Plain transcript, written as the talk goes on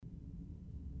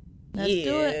Let's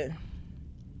do it.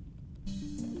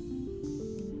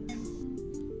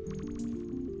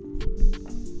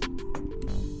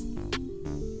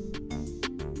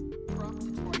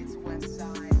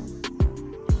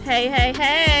 Hey, hey,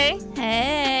 hey.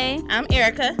 Hey. I'm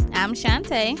Erica. I'm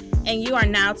Shantae. And you are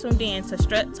now tuned in to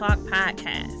Strut Talk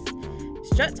Podcast.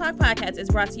 Strut Talk Podcast is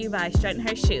brought to you by Strutting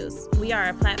Her Shoes. We are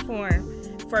a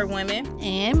platform for women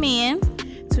and men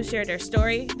to share their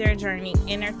story, their journey,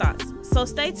 and their thoughts. So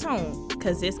stay tuned,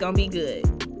 because it's going to be good.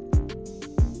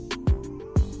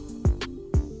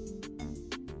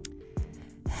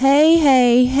 Hey,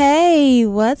 hey, hey,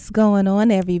 what's going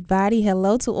on, everybody?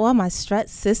 Hello to all my Strut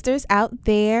sisters out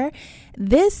there.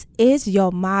 This is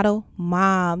your Model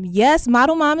Mom. Yes,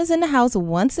 Model Mom is in the house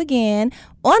once again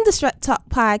on the Strut Talk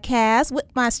Podcast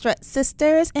with my Strut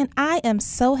sisters, and I am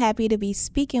so happy to be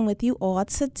speaking with you all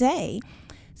today.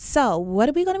 So, what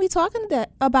are we going to be talking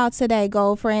about today,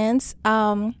 Gold Friends?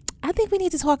 I think we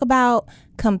need to talk about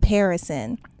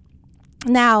comparison.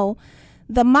 Now,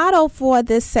 the motto for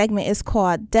this segment is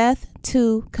called Death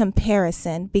to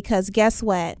Comparison, because guess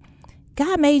what?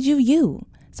 God made you you.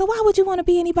 So why would you want to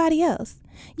be anybody else?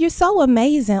 You're so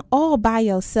amazing all by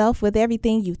yourself with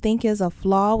everything you think is a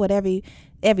flaw, with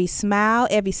every smile,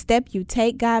 every step you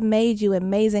take. God made you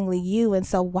amazingly you. And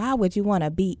so why would you want to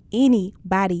be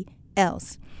anybody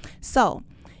else? So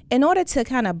in order to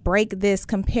kind of break this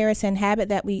comparison habit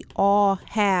that we all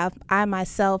have, I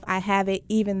myself, I have it,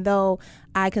 even though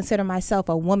I consider myself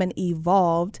a woman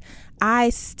evolved, I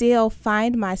still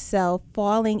find myself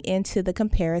falling into the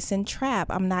comparison trap.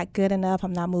 I'm not good enough.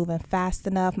 I'm not moving fast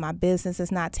enough. My business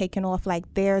is not taking off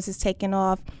like theirs is taking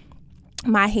off.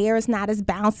 My hair is not as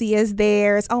bouncy as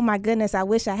theirs. Oh my goodness, I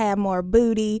wish I had more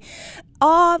booty.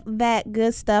 All that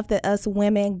good stuff that us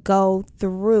women go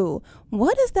through.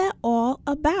 What is that all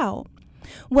about?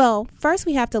 Well, first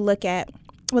we have to look at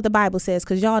what the Bible says,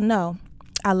 because y'all know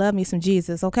I love me some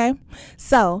Jesus, okay?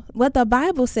 So what the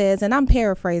Bible says, and I'm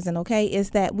paraphrasing, okay,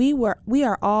 is that we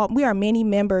are many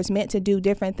members meant to do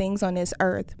different things on this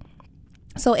earth.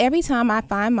 So every time I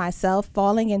find myself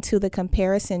falling into the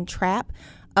comparison trap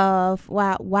of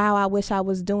wow, I wish I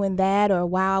was doing that, or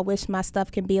wow, I wish my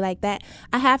stuff can be like that,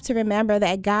 I have to remember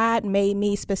that God made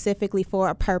me specifically for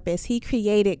a purpose. He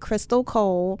created Crystal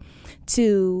Cole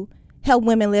to help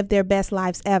women live their best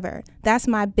lives ever. That's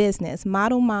my business.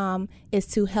 Model Mom is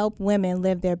to help women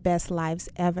live their best lives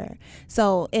ever.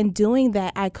 So in doing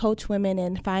that, I coach women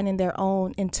in finding their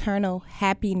own internal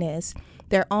happiness,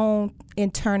 their own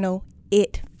internal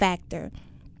it factor.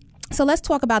 So let's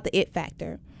talk about the it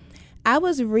factor. I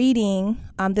was reading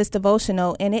this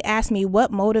devotional, and it asked me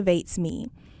what motivates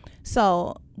me.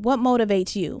 So what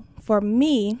motivates you? For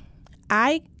me,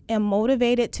 I am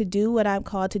motivated to do what I'm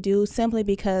called to do simply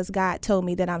because God told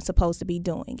me that I'm supposed to be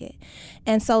doing it.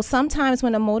 And so sometimes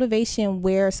when the motivation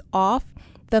wears off,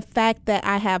 the fact that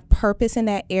I have purpose in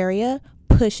that area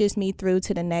pushes me through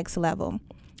to the next level.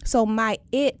 So my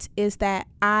it is that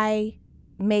I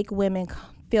make women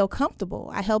feel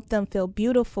comfortable. I help them feel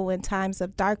beautiful in times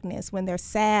of darkness. When they're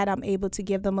sad, I'm able to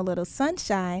give them a little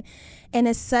sunshine. And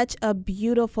it's such a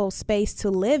beautiful space to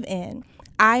live in.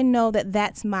 I know that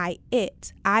that's my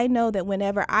it. I know that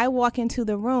whenever I walk into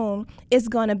the room, it's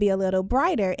going to be a little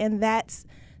brighter. And that's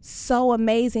so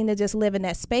amazing to just live in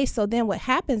that space. So then what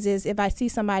happens is if I see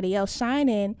somebody else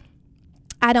shining,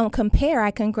 I don't compare,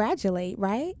 I congratulate,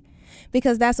 right?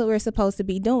 Because that's what we're supposed to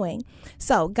be doing.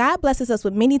 So God blesses us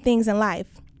with many things in life.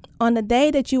 On the day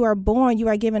that you are born, you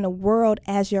are given a world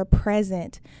as your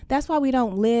present. That's why we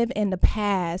don't live in the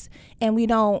past, and we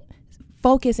don't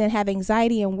focus and have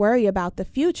anxiety and worry about the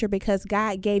future, because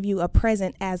God gave you a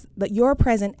present as your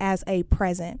present as a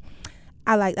present.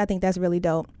 I think that's really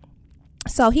dope.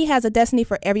 So he has a destiny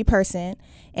for every person,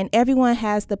 and everyone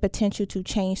has the potential to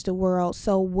change the world.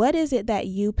 So what is it that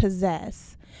you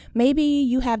possess? Maybe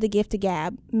you have the gift to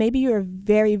gab. Maybe you're a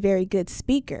very, very good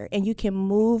speaker, and you can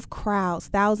move crowds,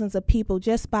 thousands of people,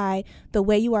 just by the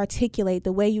way you articulate,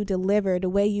 the way you deliver, the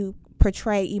way you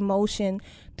portray emotion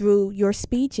through your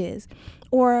speeches.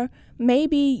 Or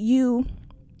maybe you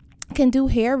can do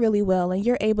hair really well, and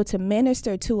you're able to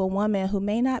minister to a woman who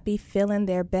may not be feeling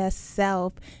their best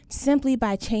self simply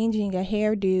by changing a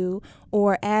hairdo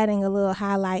or adding a little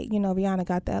highlight. You know, Rihanna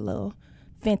got that little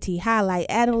Fenty highlight,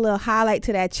 adding a little highlight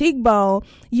to that cheekbone.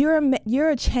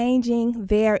 You're changing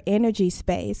their energy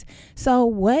space. So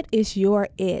what is your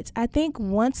it? I think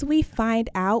once we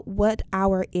find out what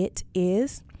our it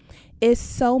is, it's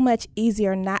so much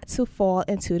easier not to fall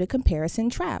into the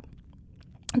comparison trap.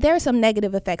 There are some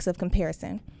negative effects of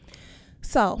comparison.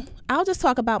 So I'll just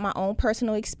talk about my own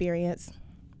personal experience.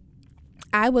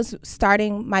 I was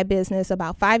starting my business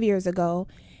about 5 years ago,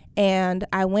 and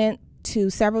I went to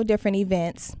several different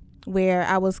events where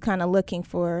I was kind of looking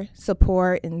for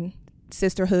support and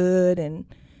sisterhood and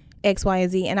X, Y,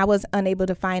 and Z, and I was unable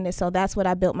to find it. So that's what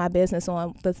I built my business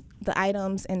on, the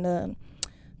items and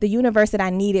the universe that I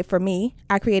needed for me.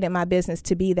 I created my business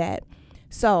to be that.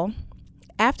 So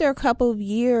after a couple of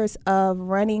years of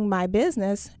running my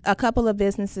business, a couple of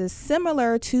businesses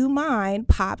similar to mine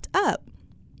popped up.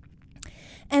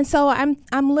 And so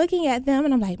I'm looking at them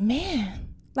and I'm like, man,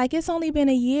 like it's only been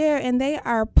a year and they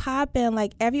are popping.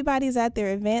 Like everybody's at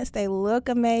their events. They look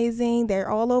amazing. They're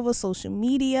all over social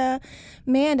media.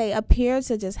 Man, they appear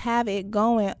to just have it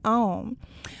going on.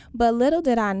 But little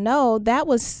did I know that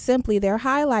was simply their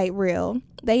highlight reel.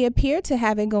 They appeared to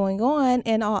have it going on.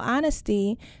 In all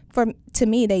honesty, to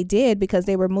me, they did, because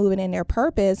they were moving in their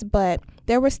purpose. But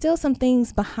there were still some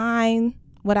things behind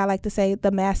what I like to say,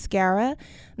 the mascara,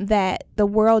 that the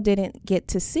world didn't get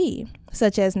to see,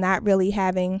 such as not really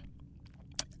having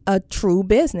a true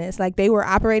business. Like they were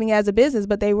operating as a business,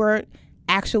 but they weren't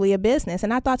actually a business.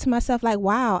 And I thought to myself, like,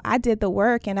 wow, I did the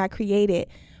work and I created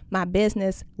my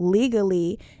business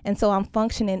legally. And so I'm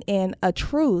functioning in a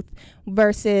truth,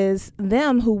 versus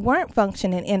them who weren't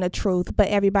functioning in a truth, but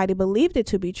everybody believed it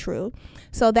to be true.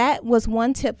 So that was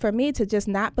one tip for me, to just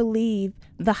not believe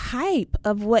the hype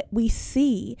of what we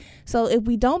see. So if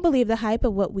we don't believe the hype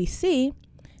of what we see,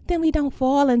 then we don't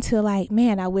fall into like,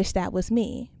 man, I wish that was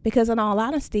me. Because in all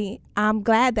honesty, I'm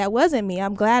glad that wasn't me.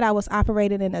 I'm glad I was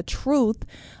operating in a truth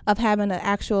of having an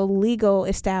actual legal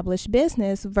established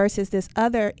business, versus this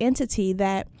other entity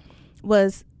that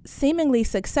was seemingly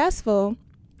successful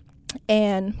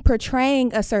and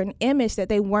portraying a certain image that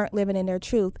they weren't living in their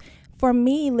truth. For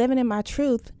me, living in my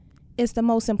truth is the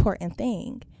most important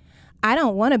thing. I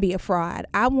don't want to be a fraud.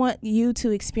 I want you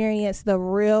to experience the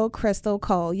real Crystal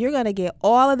Cole. You're going to get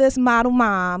all of this model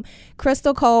mom,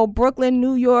 Crystal Cole, Brooklyn,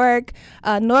 New York,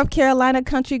 North Carolina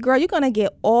country girl. You're going to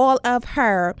get all of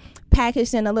her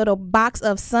packaged in a little box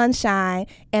of sunshine,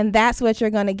 and that's what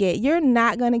you're going to get. You're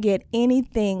not going to get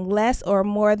anything less or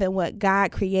more than what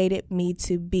God created me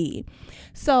to be.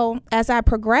 So as I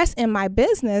progress in my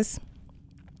business,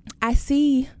 I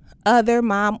see other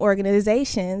mom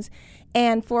organizations.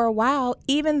 And for a while,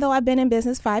 even though I've been in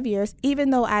business 5 years, even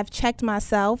though I've checked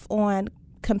myself on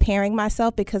comparing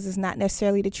myself, because it's not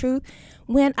necessarily the truth,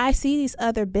 when I see these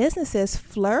other businesses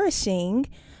flourishing,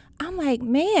 I'm like,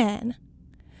 man,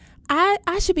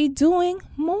 I should be doing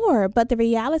more. But the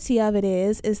reality of it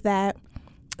is that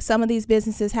some of these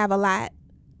businesses have a lot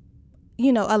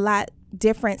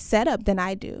different setup than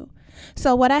I do.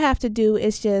 So what I have to do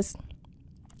is just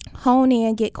hone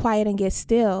in, get quiet, and get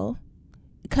still.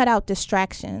 Cut out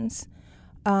distractions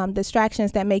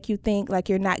that make you think like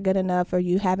you're not good enough, or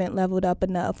you haven't leveled up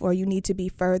enough, or you need to be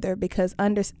further, because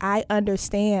I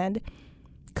understand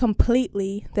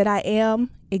completely that I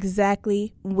am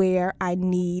exactly where I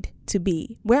need to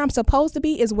be. Where I'm supposed to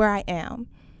be is where I am.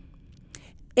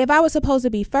 If I was supposed to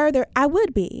be further, I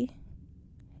would be.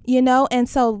 And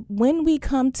so when we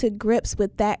come to grips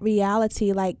with that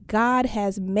reality, like God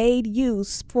has made you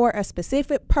for a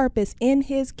specific purpose in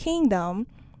his kingdom,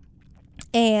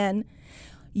 and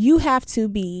you have to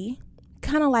be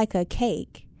kind of like a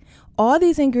cake. All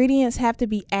these ingredients have to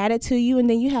be added to you, and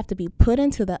then you have to be put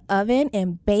into the oven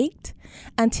and baked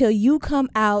until you come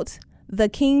out the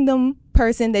kingdom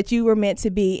person that you were meant to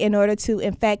be, in order to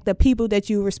infect the people that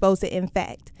you were supposed to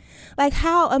infect. Like,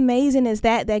 how amazing is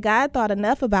that God thought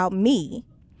enough about me,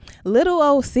 little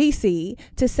old Cece,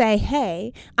 to say,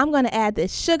 hey, I'm going to add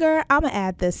this sugar, I'm going to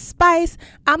add this spice,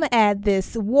 I'm going to add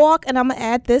this walk, and I'm going to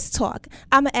add this talk,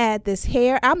 I'm going to add this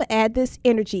hair, I'm going to add this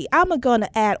energy, I'm going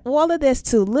to add all of this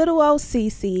to little old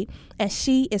Cece, and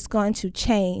she is going to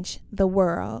change the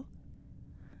world.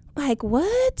 Like,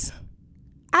 what?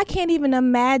 I can't even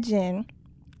imagine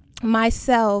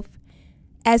myself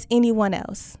as anyone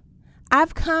else.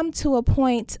 I've come to a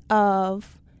point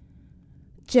of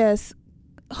just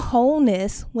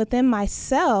wholeness within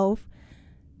myself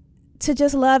to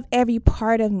just love every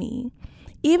part of me.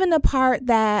 Even the part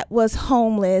that was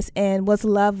homeless and was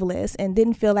loveless and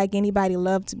didn't feel like anybody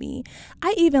loved me.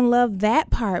 I even love that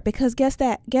part, because guess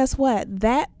what?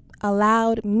 That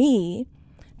allowed me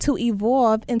to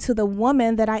evolve into the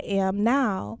woman that I am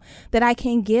now, that I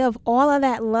can give all of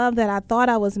that love that I thought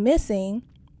I was missing,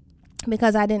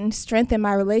 because I didn't strengthen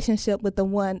my relationship with the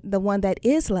one that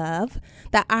is love,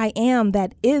 that I am,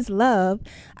 that is love.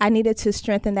 I needed to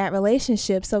strengthen that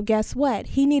relationship. So guess what?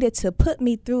 He needed to put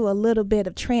me through a little bit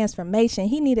of transformation.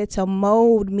 He needed to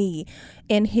mold me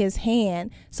in his hand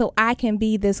so I can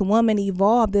be this woman,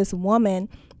 evolve this woman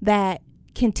that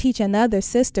can teach another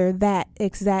sister that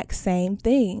exact same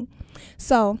thing.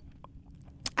 So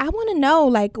I want to know,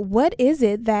 like, what is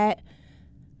it that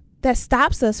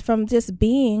stops us from just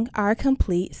being our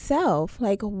complete self?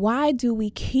 Like, why do we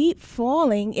keep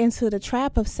falling into the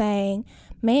trap of saying,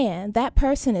 man, that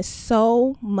person is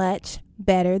so much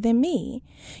better than me?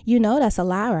 You know that's a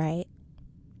lie, right?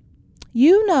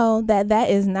 You know that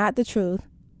is not the truth.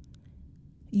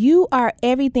 You are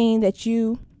everything that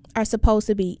you are supposed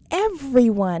to be.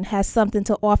 Everyone has something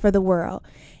to offer the world.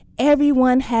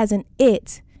 Everyone has an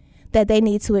it that they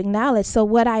need to acknowledge. So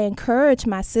what I encourage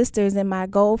my sisters and my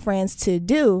girlfriends to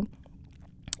do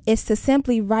is to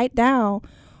simply write down,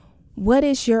 what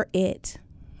is your it?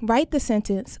 Write the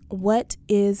sentence, what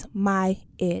is my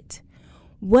it?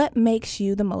 What makes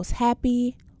you the most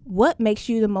happy? What makes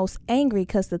you the most angry?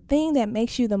 Because the thing that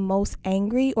makes you the most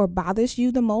angry or bothers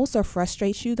you the most or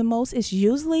frustrates you the most is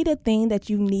usually the thing that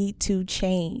you need to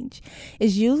change.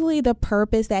 It's usually the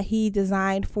purpose that he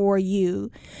designed for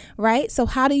you, right? So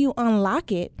how do you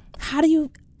unlock it? How do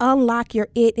you unlock your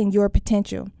it and your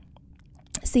potential?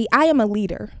 See, I am a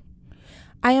leader.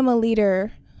 I am a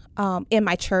leader in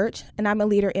my church, and I'm a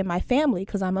leader in my family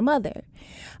because I'm a mother.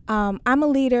 I'm a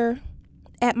leader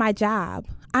at my job.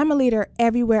 I'm a leader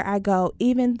everywhere I go,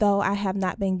 even though I have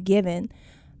not been given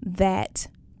that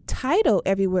title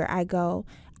everywhere I go.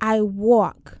 I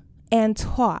walk and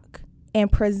talk and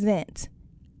present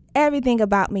everything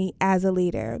about me as a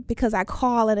leader because I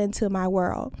call it into my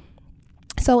world.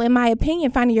 So in my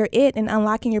opinion, finding your it and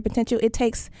unlocking your potential, it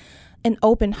takes an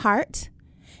open heart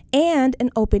and an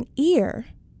open ear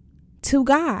to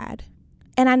God.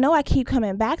 And I know I keep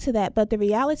coming back to that, but the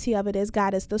reality of it is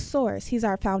God is the source. He's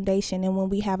our foundation. And when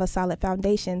we have a solid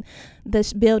foundation,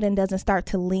 this building doesn't start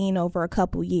to lean over a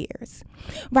couple years,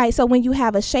 right? So when you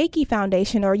have a shaky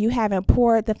foundation or you haven't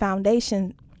poured the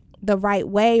foundation the right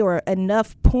way or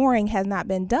enough pouring has not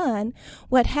been done,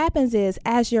 what happens is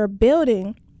as you're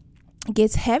building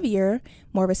gets heavier,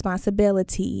 more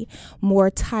responsibility, more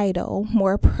title,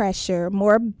 more pressure,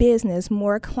 more business,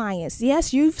 more clients.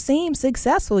 Yes, you seem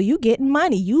successful. You getting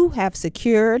money. You have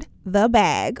secured the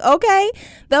bag. Okay,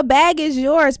 the bag is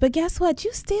yours. But guess what?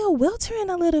 You still wiltering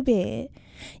a little bit.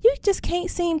 You just can't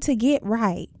seem to get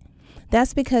right.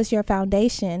 That's because your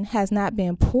foundation has not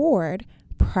been poured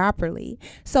properly.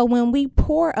 So when we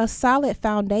pour a solid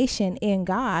foundation in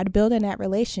God, building that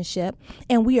relationship,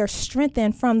 and we are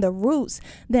strengthened from the roots,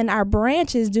 then our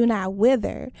branches do not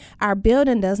wither. Our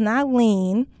building does not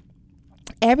lean.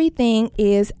 Everything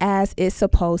is as it's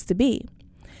supposed to be.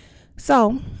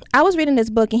 So I was reading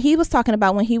this book, and he was talking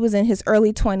about when he was in his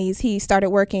early 20s, he started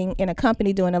working in a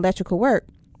company doing electrical work,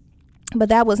 but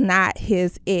that was not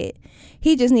his it.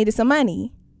 He just needed some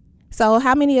money. So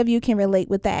how many of you can relate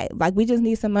with that? Like, we just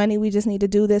need some money. We just need to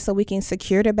do this so we can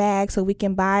secure the bag, so we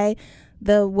can buy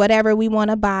the whatever we want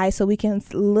to buy, so we can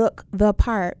look the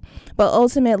part. But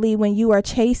ultimately, when you are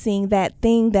chasing that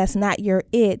thing that's not your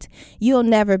it, you'll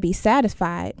never be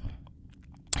satisfied.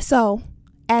 So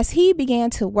as he began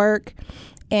to work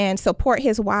and support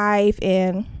his wife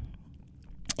and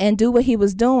do what he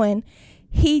was doing,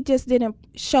 he just didn't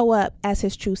show up as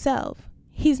his true self.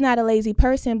 He's not a lazy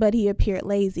person, but he appeared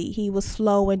lazy. He was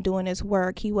slow in doing his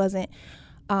work. He wasn't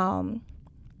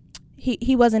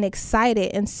he wasn't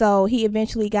excited. And so he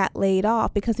eventually got laid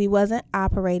off because he wasn't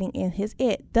operating in his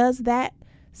it. Does that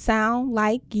sound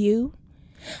like you?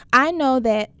 I know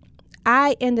that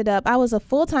I was a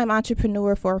full-time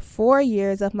entrepreneur for 4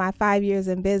 years of my 5 years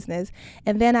in business.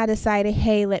 And then I decided,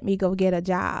 hey, let me go get a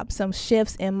job. Some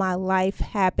shifts in my life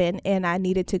happened and I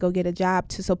needed to go get a job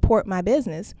to support my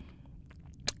business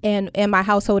and my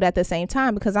household at the same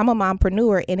time, because I'm a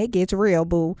mompreneur and it gets real,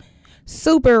 boo.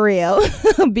 Super real.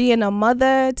 Being a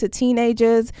mother to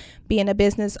teenagers, being a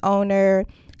business owner,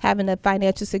 having a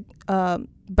financial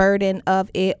burden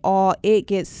of it all, it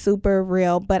gets super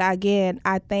real. But again,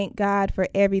 I thank God for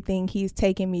everything he's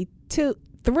taken me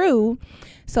through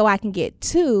so I can get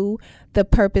to the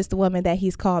purposed woman that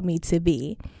he's called me to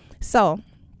be. So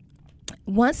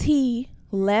once he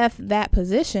left that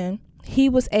position, he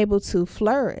was able to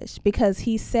flourish because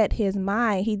he set his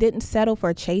mind. He didn't settle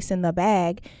for chasing the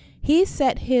bag. He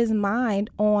set his mind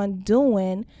on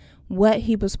doing what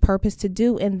he was purposed to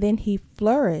do, and then he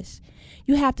flourished.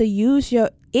 You have to use your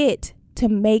it to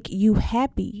make you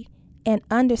happy and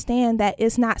understand that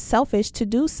it's not selfish to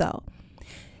do so.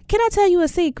 Can I tell you a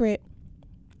secret?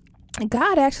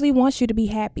 God actually wants you to be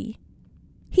happy.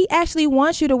 He actually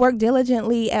wants you to work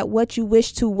diligently at what you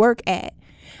wish to work at.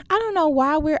 I don't know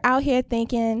why we're out here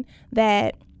thinking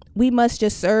that we must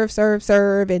just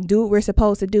serve and do what we're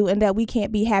supposed to do, and that we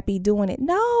can't be happy doing it.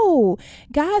 No,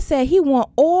 God said he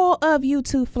wants all of you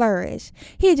to flourish.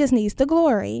 He just needs the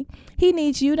glory. He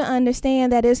needs you to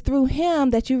understand that it's through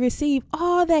him that you receive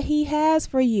all that he has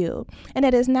for you, and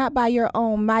that it's not by your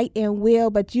own might and will,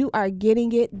 but you are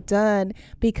getting it done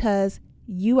because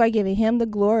you are giving him the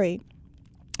glory.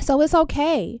 So it's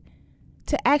okay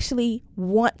to actually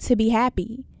want to be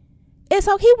happy. It's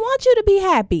okay. He wants you to be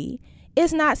happy.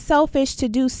 It's not selfish to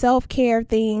do self-care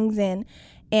things and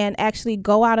actually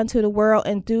go out into the world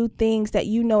and do things that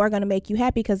you know are going to make you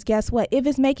happy. Because guess what? If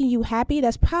it's making you happy,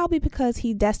 that's probably because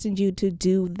he destined you to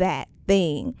do that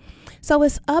thing. So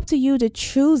it's up to you to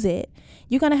choose it.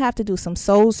 You're going to have to do some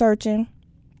soul searching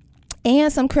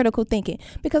and some critical thinking.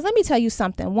 Because let me tell you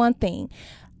something, one thing.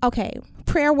 Okay,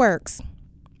 prayer works.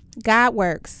 God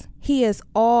works. He is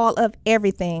all of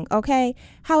everything, okay?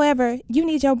 However, you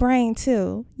need your brain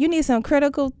too. You need some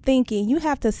critical thinking. You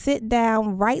have to sit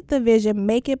down, write the vision,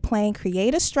 make it plain,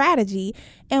 create a strategy,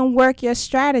 and work your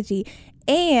strategy.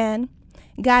 And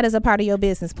God is a part of your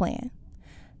business plan.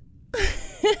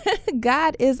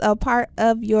 God is a part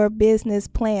of your business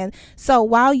plan. So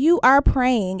while you are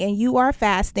praying and you are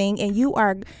fasting and you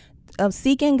are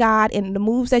seeking God and the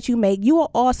moves that you make, you are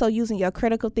also using your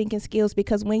critical thinking skills,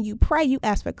 because when you pray, you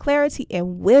ask for clarity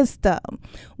and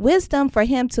wisdom for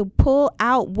him to pull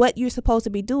out what you're supposed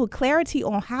to be doing, clarity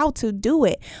on how to do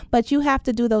it. But you have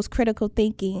to do those critical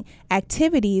thinking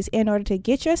activities in order to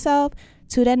get yourself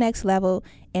to that next level.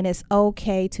 And it's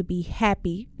okay to be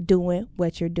happy doing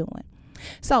what you're doing.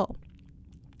 So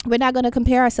we're not going to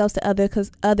compare ourselves to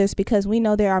others because we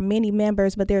know there are many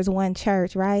members, but there's one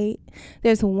church, right?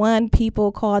 There's one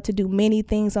people called to do many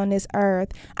things on this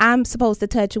earth. I'm supposed to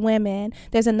touch women.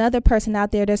 There's another person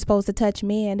out there that's supposed to touch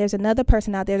men. There's another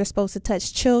person out there that's supposed to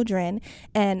touch children,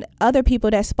 and other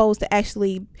people that's supposed to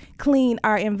actually clean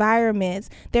our environments.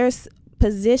 There's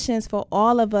positions for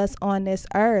all of us on this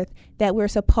earth that we're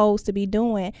supposed to be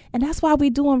doing. And that's why we're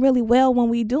doing really well when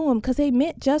we do them, because they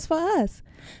meant just for us.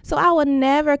 So I will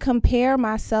never compare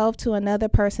myself to another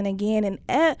person again.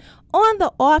 And on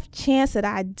the off chance that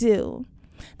I do,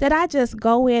 that I just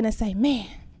go in and say, man,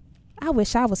 I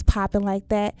wish I was popping like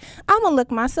that. I'm going to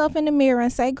look myself in the mirror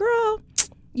and say, girl,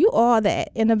 you all that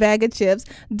in a bag of chips.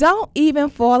 Don't even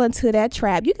fall into that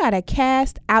trap. You got to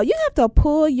cast out. You have to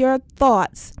pull your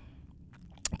thoughts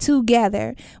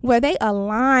together where they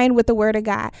align with the word of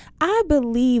God. I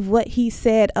believe what he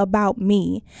said about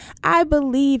me. I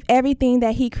believe everything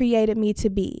that he created me to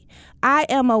be. I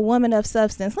am a woman of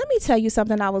substance. Let me tell you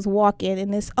something. I was walking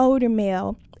and this older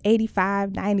male,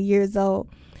 85, 90 years old.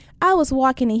 I was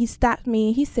walking and he stopped me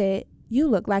and he said, "You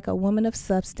look like a woman of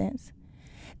substance."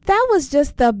 That was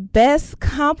just the best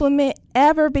compliment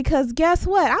ever, because guess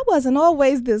what? I wasn't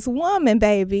always this woman,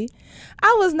 baby.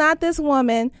 I was not this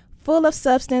woman full of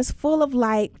substance, full of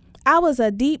light. I was a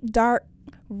deep, dark,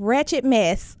 wretched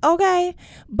mess, okay?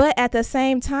 But at the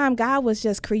same time, God was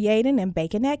just creating and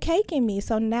baking that cake in me.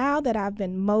 So now that I've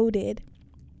been molded,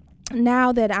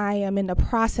 now that I am in the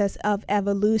process of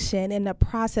evolution, in the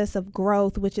process of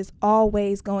growth, which is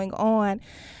always going on,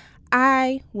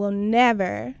 I will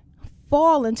never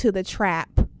fall into the trap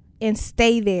and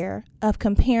stay there of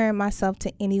comparing myself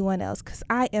to anyone else, because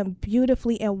I am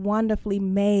beautifully and wonderfully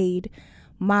made.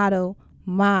 Model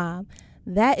mom.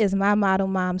 That is my model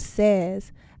mom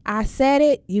says. I said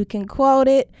it, you can quote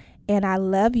it, and I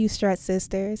love you, Strut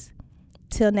Sisters.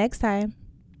 Till next time.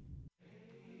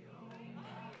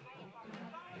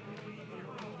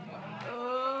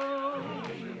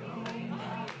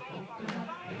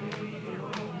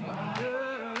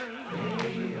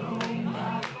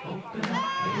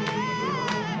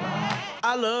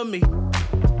 I love me.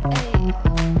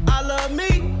 I love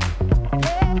me.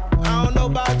 I don't know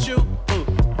about you,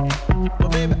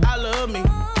 but baby, I love me.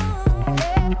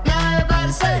 Now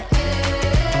everybody say,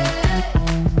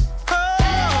 oh,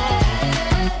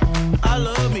 I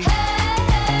love me.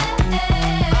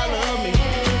 I love me.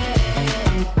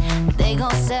 They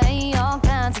gon' say all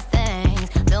kinds of things.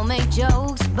 They'll make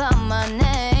jokes about my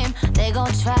name. They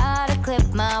gon' try to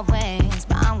clip my wings,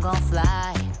 but I'm gon'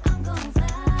 fly.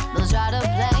 They'll try to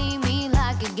play me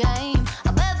like a game.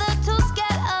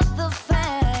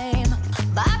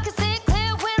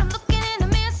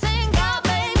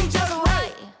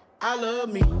 I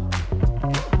love me.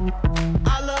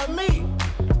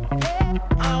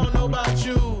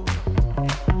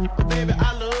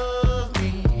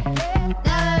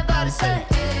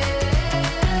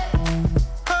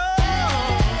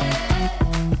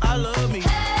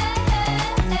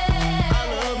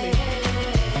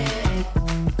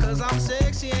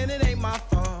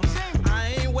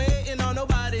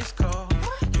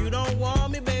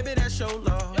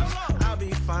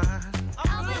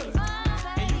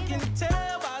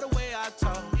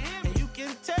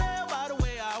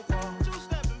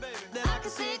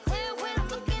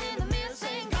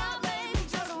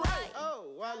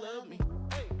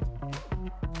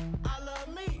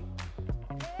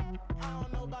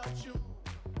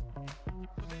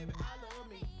 baby, I love